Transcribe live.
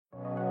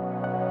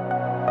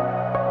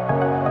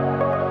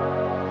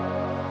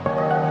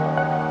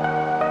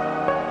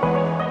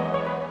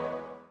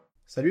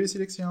Salut les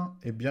Silexiens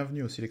et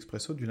bienvenue au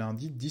SILEXpresso du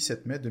lundi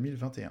 17 mai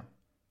 2021.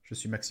 Je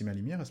suis Maxime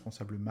Alimier,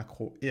 responsable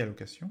macro et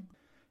allocation.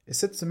 Et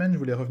cette semaine, je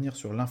voulais revenir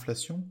sur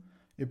l'inflation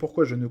et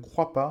pourquoi je ne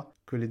crois pas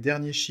que les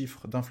derniers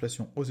chiffres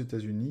d'inflation aux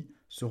États-Unis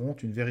seront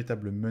une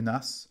véritable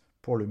menace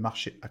pour le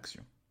marché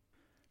action.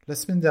 La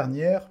semaine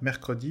dernière,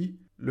 mercredi,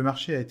 le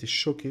marché a été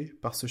choqué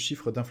par ce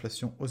chiffre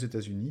d'inflation aux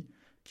États-Unis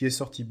qui est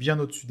sorti bien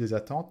au-dessus des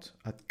attentes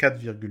à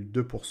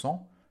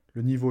 4,2%,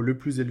 le niveau le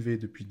plus élevé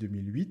depuis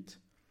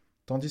 2008,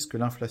 tandis que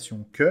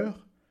l'inflation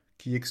cœur,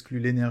 qui exclut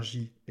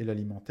l'énergie et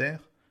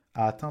l'alimentaire,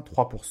 a atteint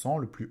 3%,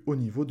 le plus haut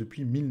niveau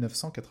depuis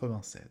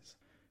 1996.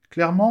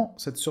 Clairement,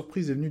 cette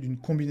surprise est venue d'une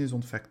combinaison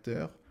de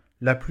facteurs.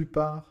 La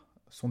plupart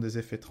sont des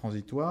effets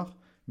transitoires,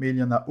 mais il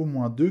y en a au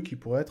moins deux qui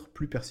pourraient être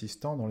plus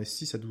persistants dans les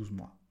 6 à 12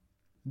 mois.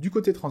 Du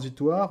côté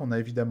transitoire, on a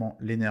évidemment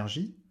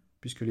l'énergie,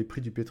 puisque les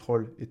prix du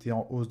pétrole étaient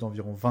en hausse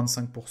d'environ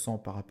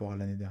 25% par rapport à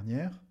l'année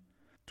dernière,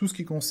 tout ce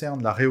qui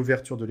concerne la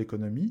réouverture de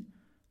l'économie,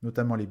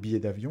 notamment les billets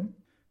d'avion,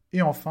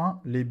 et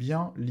enfin les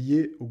biens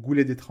liés au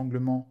goulet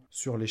d'étranglement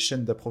sur les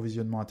chaînes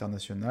d'approvisionnement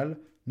internationales,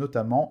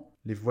 notamment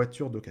les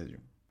voitures d'occasion.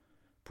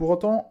 Pour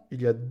autant,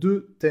 il y a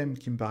deux thèmes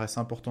qui me paraissent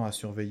importants à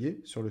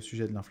surveiller sur le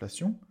sujet de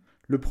l'inflation.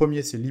 Le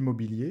premier, c'est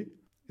l'immobilier,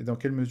 et dans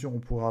quelle mesure on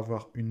pourra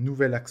avoir une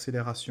nouvelle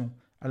accélération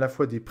à la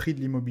fois des prix de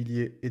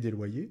l'immobilier et des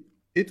loyers,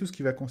 et tout ce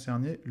qui va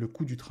concerner le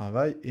coût du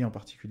travail, et en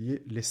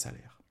particulier les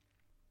salaires.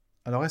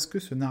 Alors est-ce que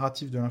ce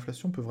narratif de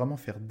l'inflation peut vraiment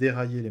faire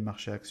dérailler les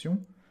marchés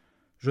actions ?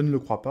 Je ne le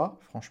crois pas,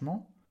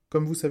 franchement.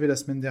 Comme vous savez, la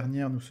semaine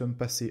dernière, nous sommes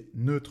passés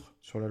neutres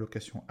sur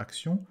l'allocation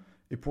action,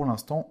 et pour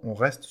l'instant, on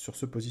reste sur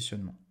ce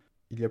positionnement.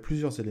 Il y a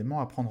plusieurs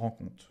éléments à prendre en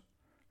compte.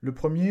 Le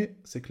premier,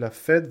 c'est que la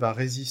Fed va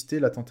résister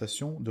à la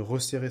tentation de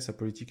resserrer sa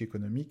politique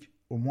économique,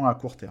 au moins à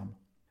court terme.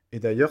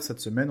 Et d'ailleurs, cette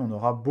semaine, on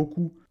aura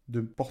beaucoup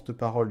de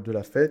porte-parole de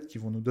la Fed qui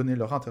vont nous donner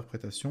leur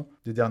interprétation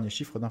des derniers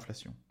chiffres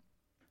d'inflation.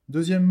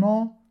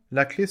 Deuxièmement,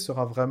 la clé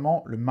sera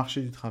vraiment le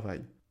marché du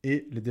travail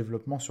et les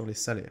développements sur les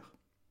salaires.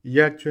 Il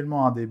y a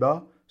actuellement un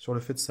débat sur le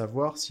fait de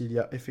savoir s'il y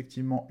a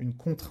effectivement une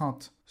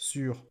contrainte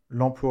sur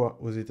l'emploi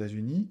aux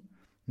États-Unis,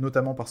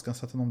 notamment parce qu'un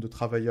certain nombre de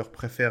travailleurs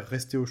préfèrent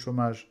rester au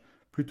chômage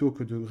plutôt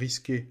que de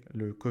risquer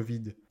le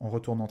Covid en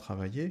retournant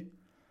travailler.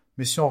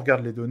 Mais si on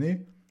regarde les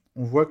données,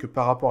 on voit que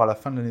par rapport à la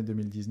fin de l'année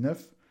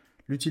 2019,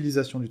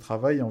 l'utilisation du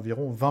travail est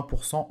environ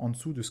 20% en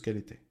dessous de ce qu'elle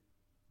était.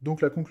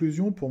 Donc la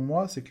conclusion pour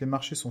moi, c'est que les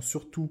marchés sont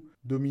surtout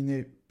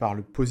dominés par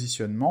le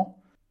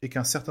positionnement et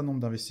qu'un certain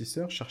nombre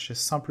d'investisseurs cherchaient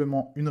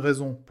simplement une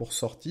raison pour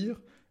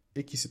sortir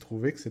et qui s'est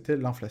trouvé que c'était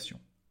l'inflation.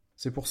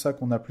 C'est pour ça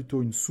qu'on a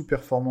plutôt une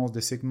sous-performance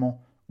des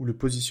segments où le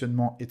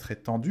positionnement est très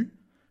tendu,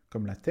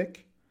 comme la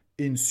tech,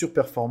 et une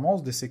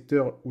surperformance des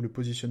secteurs où le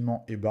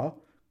positionnement est bas,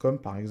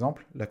 comme par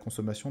exemple la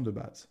consommation de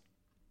base.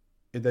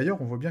 Et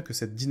d'ailleurs, on voit bien que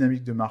cette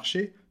dynamique de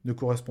marché ne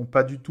correspond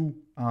pas du tout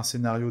à un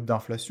scénario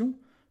d'inflation,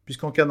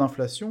 puisqu'en cas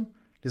d'inflation,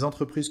 les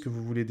entreprises que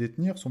vous voulez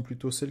détenir sont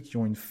plutôt celles qui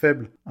ont une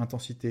faible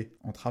intensité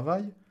en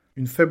travail,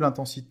 une faible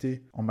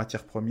intensité en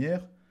matières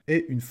premières,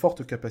 et une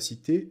forte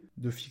capacité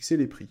de fixer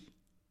les prix,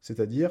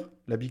 c'est-à-dire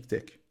la big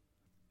tech.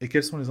 Et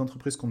quelles sont les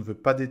entreprises qu'on ne veut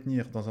pas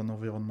détenir dans un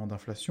environnement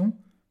d'inflation ?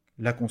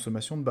 La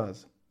consommation de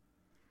base.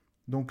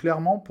 Donc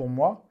clairement, pour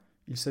moi,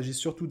 il s'agit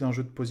surtout d'un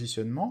jeu de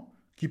positionnement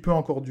qui peut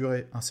encore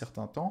durer un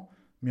certain temps,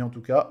 mais en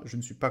tout cas, je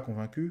ne suis pas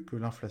convaincu que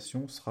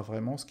l'inflation sera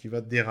vraiment ce qui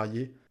va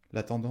dérailler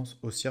la tendance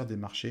haussière des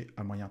marchés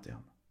à moyen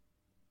terme.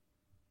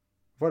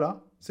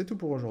 Voilà, c'est tout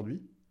pour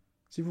aujourd'hui.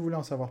 Si vous voulez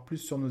en savoir plus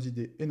sur nos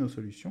idées et nos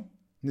solutions,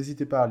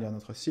 n'hésitez pas à lire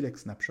notre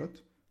Silex Snapshot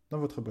dans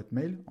votre boîte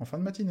mail en fin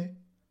de matinée.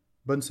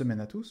 Bonne semaine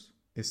à tous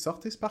et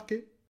sortez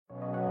sparkés!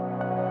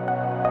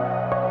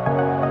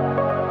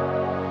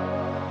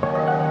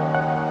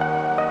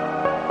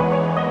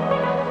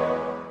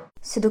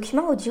 Ce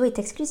document audio est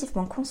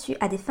exclusivement conçu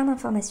à des fins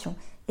d'information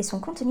et son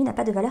contenu n'a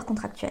pas de valeur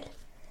contractuelle.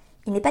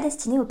 Il n'est pas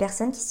destiné aux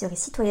personnes qui seraient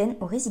citoyennes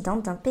ou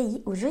résidentes d'un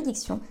pays ou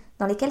juridiction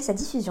dans lesquelles sa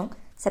diffusion,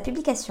 sa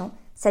publication,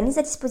 sa mise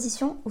à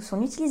disposition ou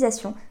son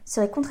utilisation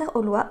seraient contraires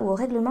aux lois ou aux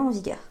règlements en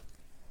vigueur.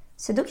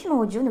 Ce document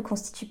audio ne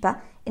constitue pas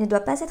et ne doit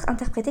pas être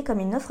interprété comme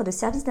une offre de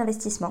service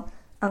d'investissement,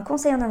 un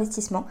conseil en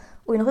investissement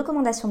ou une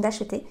recommandation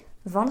d'acheter,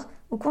 vendre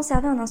ou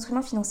conserver un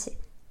instrument financier.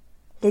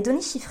 Les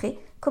données chiffrées,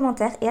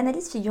 commentaires et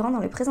analyses figurant dans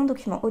le présent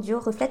document audio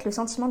reflètent le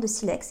sentiment de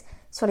Silex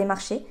sur les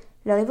marchés,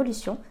 leur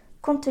évolution,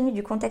 compte tenu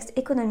du contexte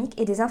économique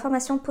et des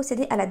informations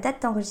possédées à la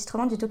date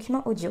d'enregistrement du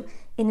document audio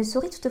et ne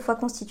sauraient toutefois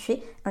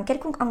constituer un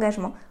quelconque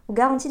engagement ou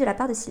garantie de la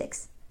part de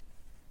Silex.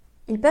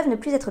 Ils peuvent ne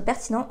plus être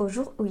pertinents au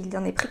jour où il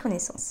en est pris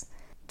connaissance.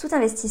 Tout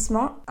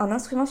investissement en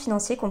instruments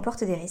financiers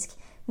comporte des risques,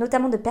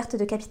 notamment de perte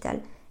de capital,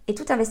 et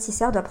tout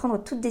investisseur doit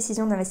prendre toute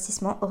décision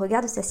d'investissement au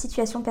regard de sa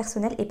situation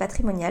personnelle et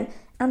patrimoniale,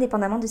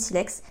 indépendamment de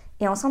Silex,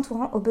 et en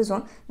s'entourant au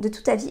besoin de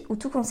tout avis ou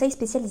tout conseil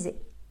spécialisé.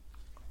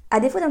 À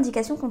défaut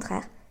d'indications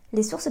contraires,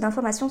 les sources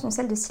d'information sont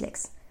celles de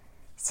Silex.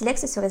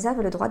 Silex se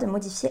réserve le droit de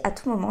modifier à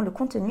tout moment le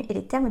contenu et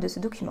les termes de ce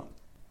document.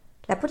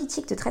 La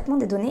politique de traitement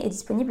des données est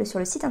disponible sur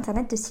le site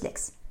internet de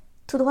Silex.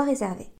 Tout droit réservé.